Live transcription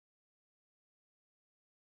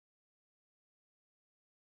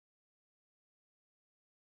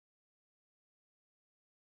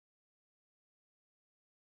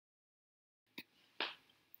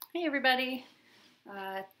Hey everybody,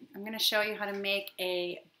 I'm going to show you how to make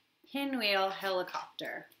a pinwheel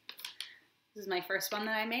helicopter. This is my first one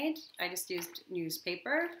that I made. I just used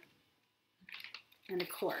newspaper and a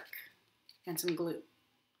cork and some glue.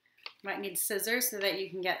 You might need scissors so that you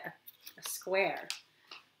can get a square.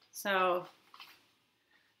 So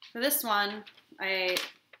for this one, I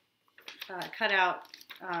cut out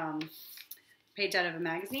a page out of a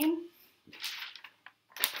magazine.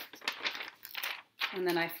 And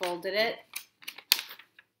then I folded it.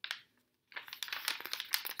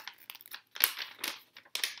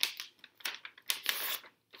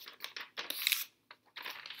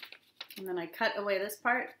 And then I cut away this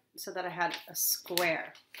part so that I had a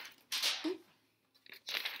square.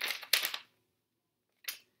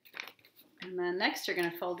 And then next you're going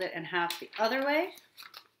to fold it in half the other way.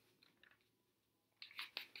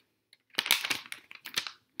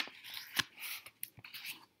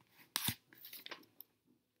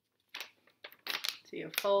 So you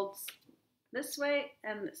fold this way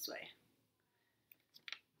and this way.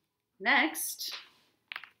 Next,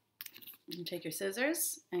 you can take your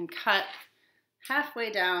scissors and cut halfway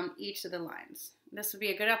down each of the lines. This would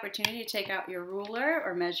be a good opportunity to take out your ruler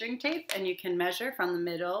or measuring tape, and you can measure from the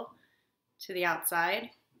middle to the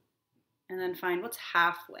outside and then find what's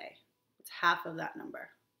halfway. What's half of that number?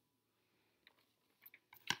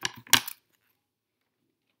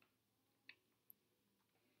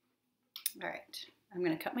 All right, I'm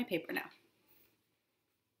going to cut my paper now.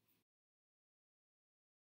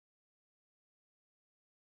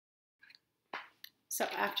 So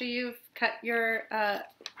after you've cut your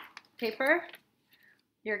paper,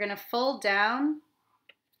 you're going to fold down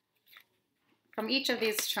from each of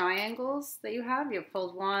these triangles that you have. You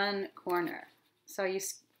fold one corner. So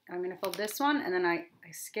I'm going to fold this one, and then I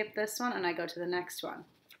skip this one, and I go to the next one.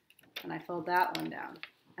 And I fold that one down.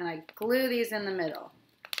 And I glue these in the middle.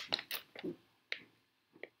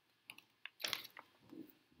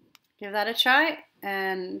 Give that a try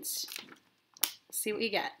and see what you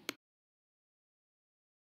get.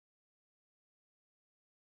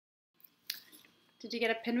 Did you get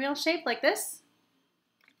a pinwheel shape like this?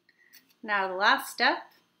 Now the last step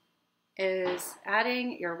is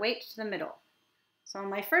adding your weight to the middle. So on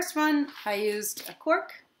my first one, I used a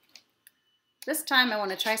cork. This time I want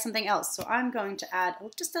to try something else. So I'm going to add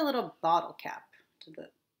just a little bottle cap to the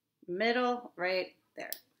middle right there.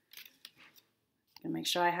 And make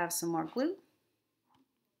sure I have some more glue.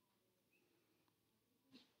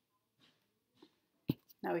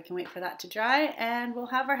 Now we can wait for that to dry and we'll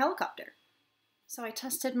have our helicopter. So I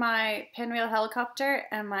tested my pinwheel helicopter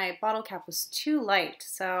and my bottle cap was too light,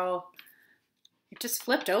 so it just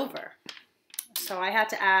flipped over. So I had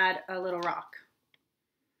to add a little rock.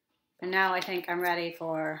 And now I think I'm ready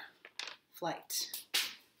for flight.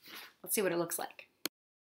 Let's see what it looks like.